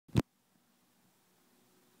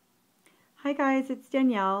Hi guys, it's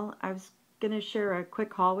Danielle. I was going to share a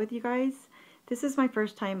quick haul with you guys. This is my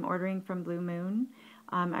first time ordering from Blue Moon.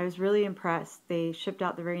 I was really impressed. They shipped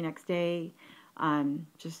out the very next day.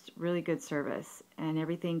 Just really good service, and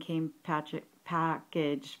everything came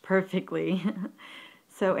packaged perfectly.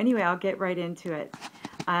 So anyway, I'll get right into it.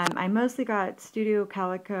 I mostly got Studio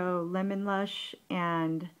Calico Lemon Lush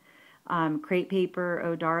and crepe paper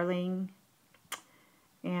Oh Darling,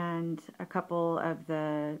 and a couple of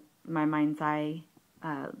my Mind's Eye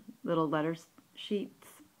little letter sheets.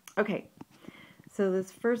 Okay, so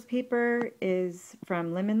this first paper is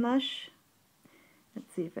from Lemon Lush.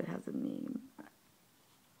 Let's see if it has a name.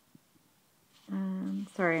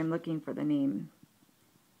 Sorry, I'm looking for the name.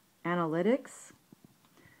 Analytics.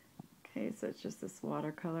 Okay, so it's just this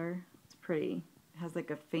watercolor. It's pretty. It has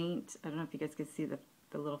like a faint, I don't know if you guys can see the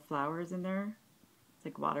little flowers in there. It's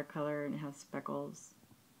like watercolor and it has speckles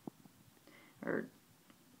or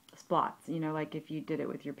spots, you know, like if you did it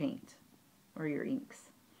with your paint or your inks.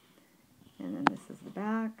 And then this is the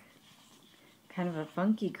back. Kind of a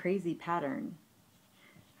funky, crazy pattern.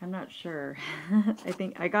 I'm not sure. I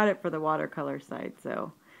think I got it for the watercolor side,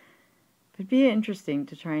 so it'd be interesting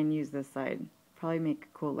to try and use this side. Probably make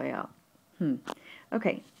a cool layout.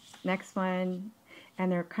 Okay, next one,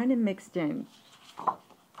 and they're kind of mixed in.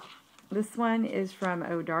 This one is from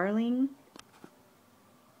Oh Darling.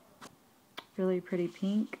 Really pretty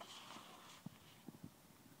pink.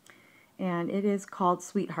 And it is called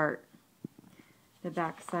Sweetheart. The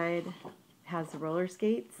back side has the roller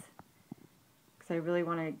skates, because I really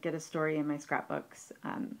want to get a story in my scrapbooks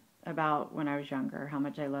about when I was younger, how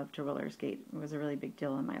much I loved to roller skate. It was a really big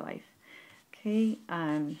deal in my life. Okay,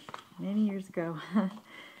 many years ago.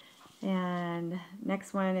 And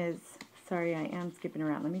next one is, sorry, I am skipping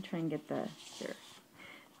around. Let me try and get here.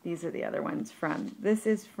 These are the other ones from. This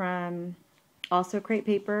is from also crepe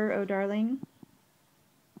paper, Oh Darling.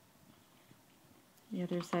 The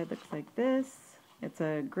other side looks like this. It's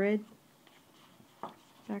a grid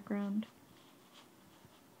background.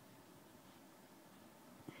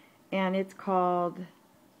 And it's called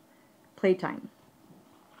Playtime.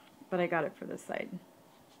 But I got it for this side.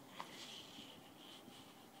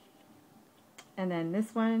 And then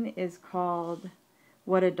this one is called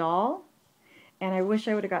What a Doll. And I wish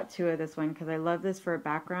I would have got two of this one because I love this for a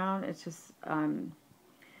background. It's just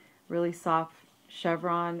really soft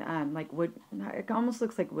chevron, like wood. It almost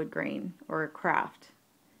looks like wood grain or a craft.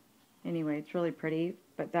 Anyway, it's really pretty,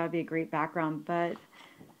 but that would be a great background. But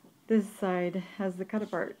this side has the cut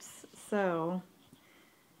aparts, so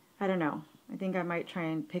I don't know. I think I might try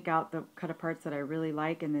and pick out the cut aparts that I really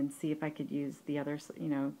like, and then see if I could use the other, you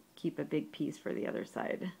know, keep a big piece for the other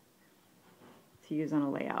side to use on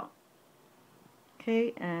a layout.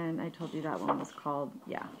 Okay, and I told you that one was called,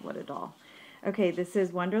 yeah, What a Doll. Okay, this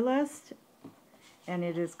is Wonderlust, and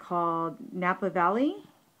it is called Napa Valley.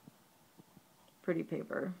 Pretty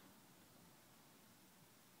paper.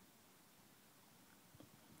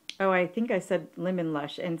 Oh, I think I said Lemon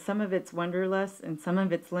Lush, and some of it's Wonderlust and some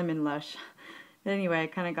of it's Lemon Lush. But anyway, I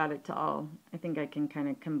kind of got it to all. I think I can kind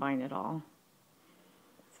of combine it all.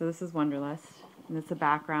 So this is Wonderlust, and it's a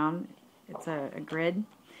background. It's a grid.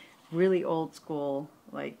 Really old school,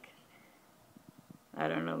 like, I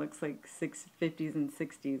don't know, looks like 50s and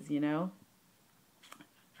 60s, you know?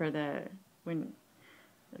 For the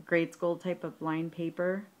grade school type of lined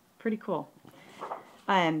paper. Pretty cool.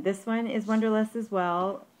 This one is Wonderlust as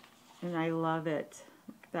well, and I love it.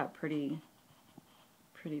 Look at that pretty,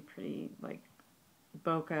 like,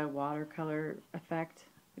 bokeh watercolor effect.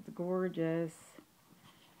 It's gorgeous.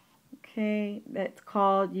 Okay, that's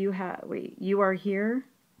called You Are Here.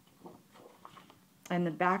 And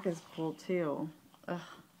the back is cool too. Ugh,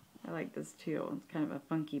 I like this too. It's kind of a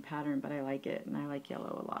funky pattern, but I like it, and I like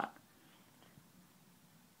yellow a lot.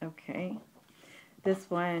 Okay, this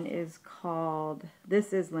one is called,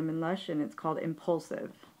 this is Lemon Lush, and it's called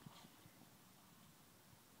Impulsive.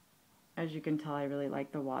 As you can tell, I really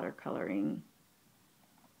like the watercoloring.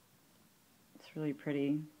 It's really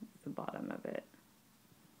pretty. It's the bottom of it.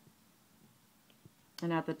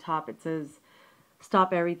 And at the top it says,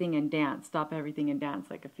 stop everything and dance,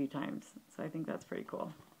 like a few times. So I think that's pretty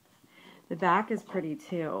cool. The back is pretty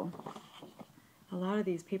too. A lot of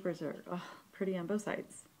these papers are pretty on both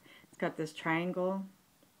sides. It's got this triangle,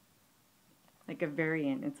 like a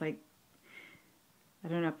variant. It's like, I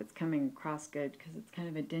don't know if it's coming across good because it's kind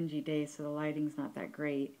of a dingy day, so the lighting's not that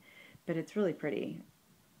great, but it's really pretty.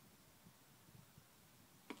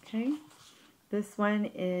 Okay, this one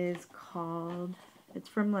is called, it's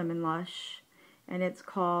from Lemon Lush, and it's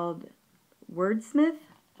called Wordsmith.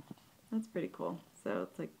 That's pretty cool. So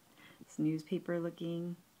it's like this newspaper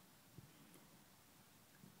looking.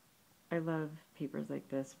 I love papers like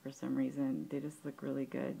this for some reason. They just look really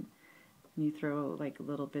good. And you throw like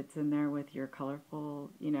little bits in there with your colorful,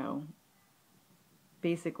 you know,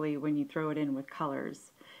 basically when you throw it in with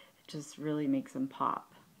colors, it just really makes them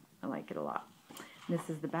pop. I like it a lot. This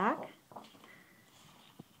is the back.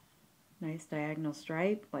 Nice diagonal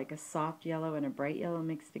stripe, like a soft yellow and a bright yellow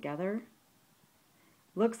mixed together.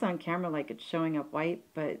 Looks on camera like it's showing up white,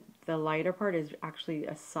 but the lighter part is actually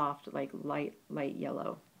a soft, like light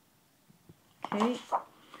yellow. Okay,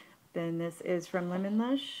 then this is from Lemon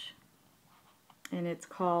Lush, and it's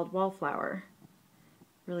called Wallflower.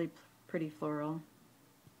 Really pretty floral.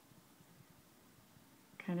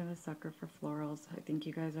 Kind of a sucker for florals. I think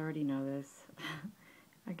you guys already know this.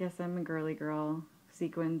 I guess I'm a girly girl.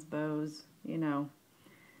 Sequins, bows, you know.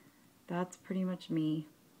 That's pretty much me.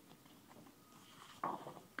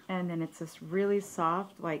 And then it's this really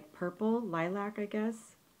soft, like purple, lilac, I guess.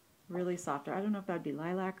 Really soft. I don't know if that'd be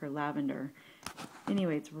lilac or lavender.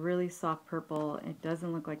 Anyway, it's really soft purple. It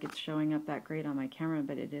doesn't look like it's showing up that great on my camera,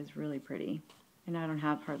 but it is really pretty. And I don't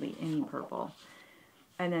have hardly any purple.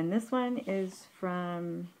 And then this one is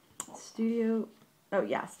from Studio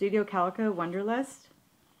Calico Wonderlust.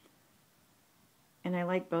 And I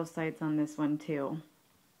like both sides on this one too.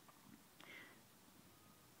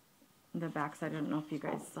 The back side, I don't know if you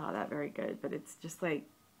guys saw that very good, but it's just like,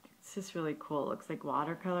 it's just really cool. It looks like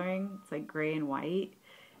watercoloring. It's like gray and white,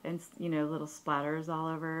 and you know, little splatters all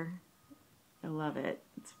over. I love it.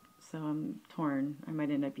 So I'm torn. I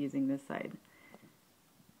might end up using this side.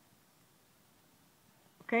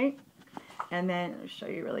 Okay, and then I'll show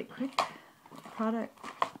you really quick product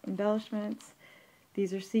embellishments.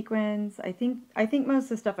 These are sequins. I think most of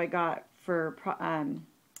the stuff I got for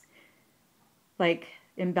like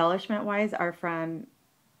embellishment wise are from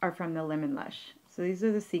the Lemon Lush. So these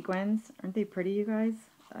are the sequins. Aren't they pretty, you guys?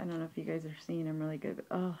 I don't know if you guys are seeing them really good, but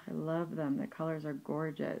oh, I love them. The colors are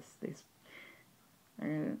gorgeous.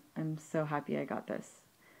 I'm so happy I got this.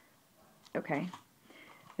 Okay,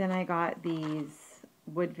 then I got these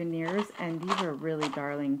wood veneers, and these are really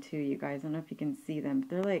darling too, you guys. I don't know if you can see them.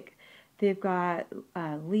 They're like, they've got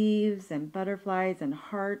leaves and butterflies and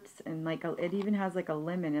hearts, and like it even has like a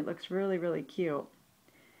lemon. It looks really, really cute.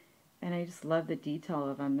 And I just love the detail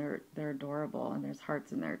of them. They're adorable, and there's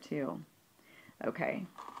hearts in there too. Okay.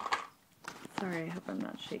 Sorry, I hope I'm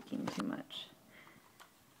not shaking too much.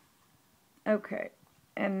 Okay.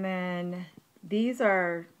 And then these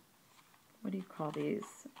are, what do you call these?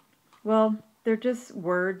 Well, they're just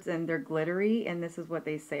words, and they're glittery, and this is what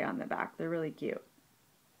they say on the back. They're really cute.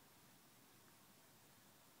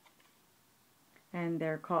 And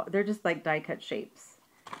they're just like die cut shapes.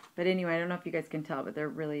 But anyway, I don't know if you guys can tell, but they're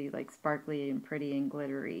really like sparkly and pretty and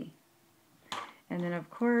glittery. And then of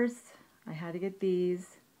course, I had to get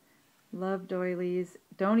these. Love doilies.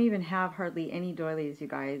 Don't even have hardly any doilies, you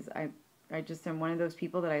guys. I just am one of those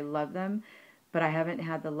people that I love them, but I haven't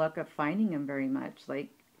had the luck of finding them very much. Like,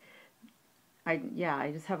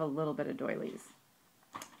 I just have a little bit of doilies.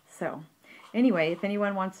 So, anyway, if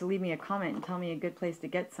anyone wants to leave me a comment and tell me a good place to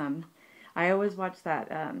get some, I always watch that,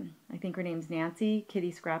 I think her name's Nancy,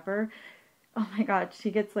 Kitty Scrapper. Oh my god, she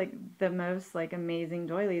gets like the most like amazing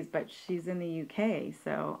doilies, but she's in the UK,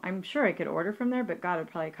 so I'm sure I could order from there, but god, it'd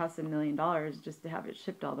probably cost $1 million just to have it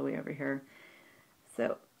shipped all the way over here.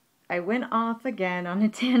 So, I went off again on a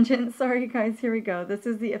tangent. Sorry guys, here we go. This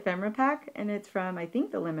is the ephemera pack, and it's from, I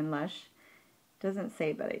think, the Lemon Lush. Doesn't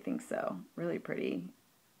say, but I think so. Really pretty.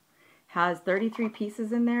 Has 33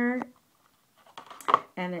 pieces in there.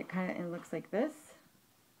 And it looks like this.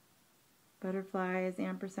 Butterflies,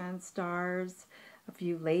 ampersands, stars, a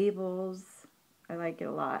few labels. I like it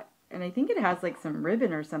a lot. And I think it has like some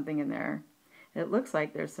ribbon or something in there. It looks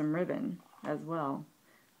like there's some ribbon as well.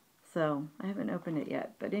 So, I haven't opened it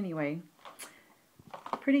yet. But anyway,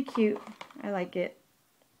 pretty cute. I like it.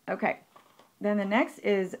 Okay. Then the next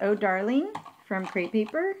is Oh Darling from Crate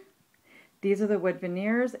Paper. These are the wood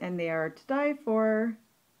veneers, and they are to die for.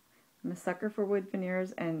 I'm a sucker for wood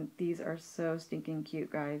veneers, and these are so stinking cute,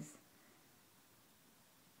 guys.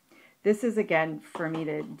 This is, again, for me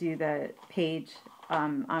to do the page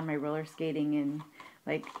on my roller skating, and,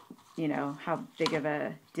 like, you know, how big of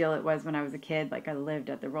a deal it was when I was a kid. Like, I lived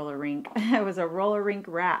at the roller rink. I was a roller rink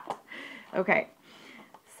rat. Okay.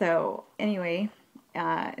 So, anyway,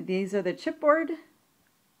 these are the chipboard.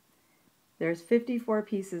 There's 54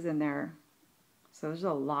 pieces in there. So, there's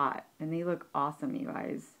a lot. And they look awesome, you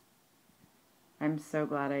guys. I'm so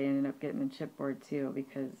glad I ended up getting the chipboard too,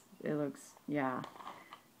 because it looks, yeah.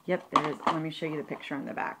 Yep, there is. Let me show you the picture on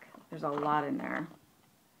the back. There's a lot in there.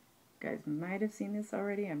 You guys might have seen this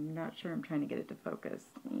already. I'm not sure. I'm trying to get it to focus.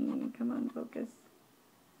 Come on, focus.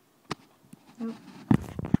 Oop.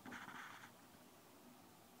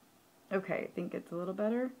 Okay, I think it's a little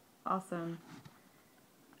better. Awesome.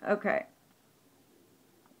 Okay.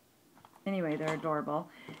 Anyway, they're adorable.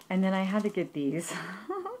 And then I had to get these.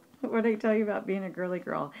 What did I tell you about being a girly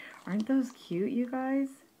girl? Aren't those cute, you guys?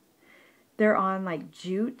 They're on like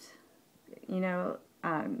jute, you know,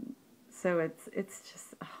 so it's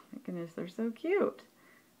just, oh my goodness, they're so cute.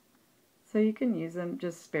 So you can use them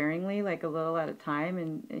just sparingly, like a little at a time,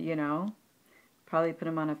 and you know, probably put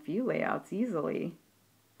them on a few layouts easily.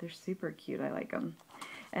 They're super cute. I like them.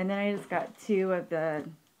 And then I just got 2 of the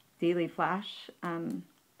Daily Flash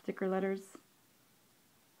sticker letters,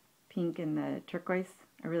 pink and the turquoise.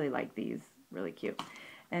 I really like these. Really cute.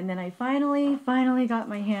 And then I finally got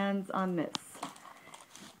my hands on this.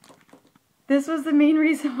 This was the main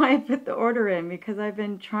reason why I put the order in, because I've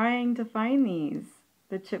been trying to find these,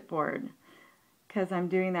 the chipboard, because I'm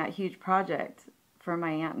doing that huge project for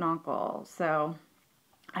my aunt and uncle. So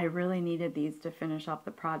I really needed these to finish off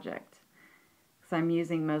the project. So I'm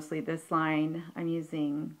using mostly this line. I'm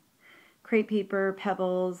using crepe paper,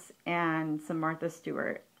 pebbles, and some Martha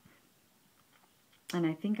Stewart. And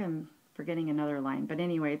I think I'm forgetting another line. But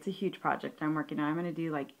anyway, it's a huge project I'm working on. I'm going to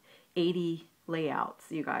do like 80 layouts,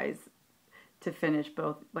 you guys, to finish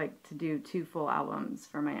both, like to do 2 full albums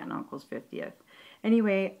for my aunt and uncle's 50th.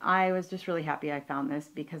 Anyway, I was just really happy I found this,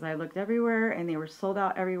 because I looked everywhere and they were sold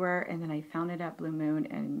out everywhere. And then I found it at Blue Moon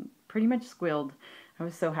and pretty much squealed. I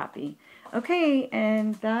was so happy. Okay,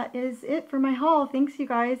 and that is it for my haul. Thanks, you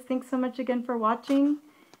guys. Thanks so much again for watching,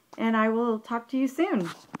 and I will talk to you soon.